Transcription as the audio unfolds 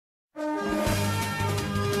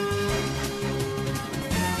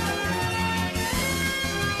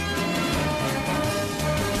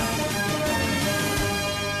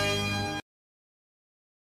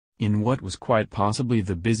In what was quite possibly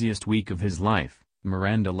the busiest week of his life,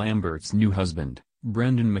 Miranda Lambert's new husband,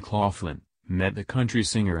 Brendan McLoughlin, met the country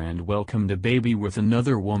singer and welcomed a baby with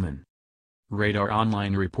another woman. Radar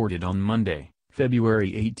Online reported on Monday,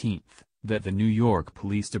 February 18, that the New York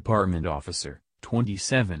Police Department officer,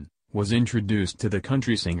 27, was introduced to the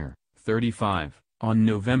country singer, 35, on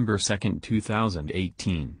November 2,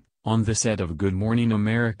 2018, on the set of Good Morning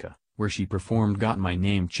America, where she performed Got My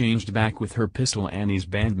Name Changed Back with her Pistol Annie's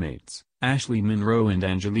bandmates, Ashley Monroe and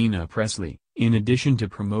Angelina Presley, in addition to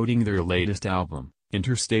promoting their latest album,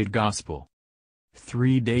 Interstate Gospel.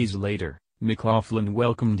 3 days later, McLoughlin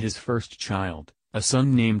welcomed his first child, a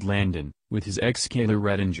son named Landon, with his ex Kayla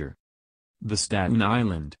Redinger. The Staten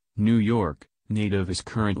Island, New York, native is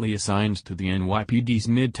currently assigned to the NYPD's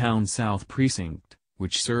Midtown South Precinct,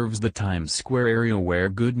 which serves the Times Square area where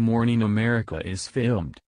Good Morning America is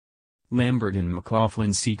filmed. Lambert and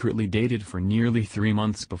McLoughlin secretly dated for nearly 3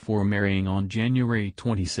 months before marrying on January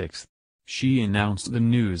 26. She announced the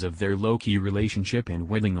news of their low-key relationship and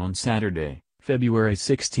wedding on Saturday, February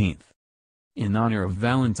 16. In honor of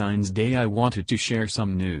Valentine's Day, I wanted to share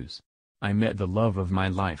some news. I met the love of my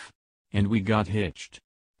life. And we got hitched.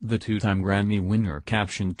 The two-time Grammy winner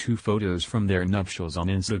captioned 2 photos from their nuptials on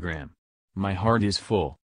Instagram. My heart is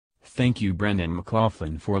full. Thank you Brendan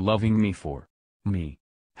McLoughlin for loving me for me.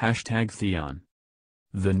 #Theon.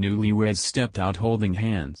 The newlyweds stepped out holding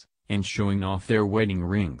hands, and showing off their wedding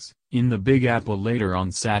rings, in the Big Apple later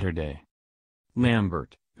on Saturday.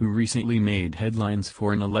 Lambert, who recently made headlines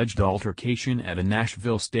for an alleged altercation at a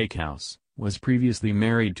Nashville steakhouse, was previously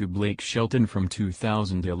married to Blake Shelton from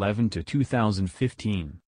 2011 to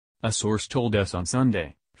 2015. A source told us on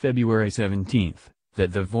Sunday, February 17,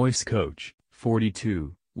 that the voice coach,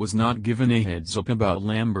 42, was not given a heads-up about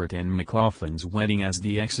Lambert and McLaughlin's wedding as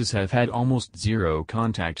the exes have had almost zero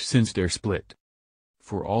contact since their split.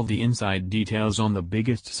 For all the inside details on the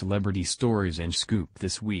biggest celebrity stories and scoop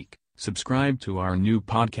this week, subscribe to our new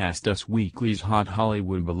podcast Us Weekly's Hot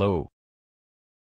Hollywood below.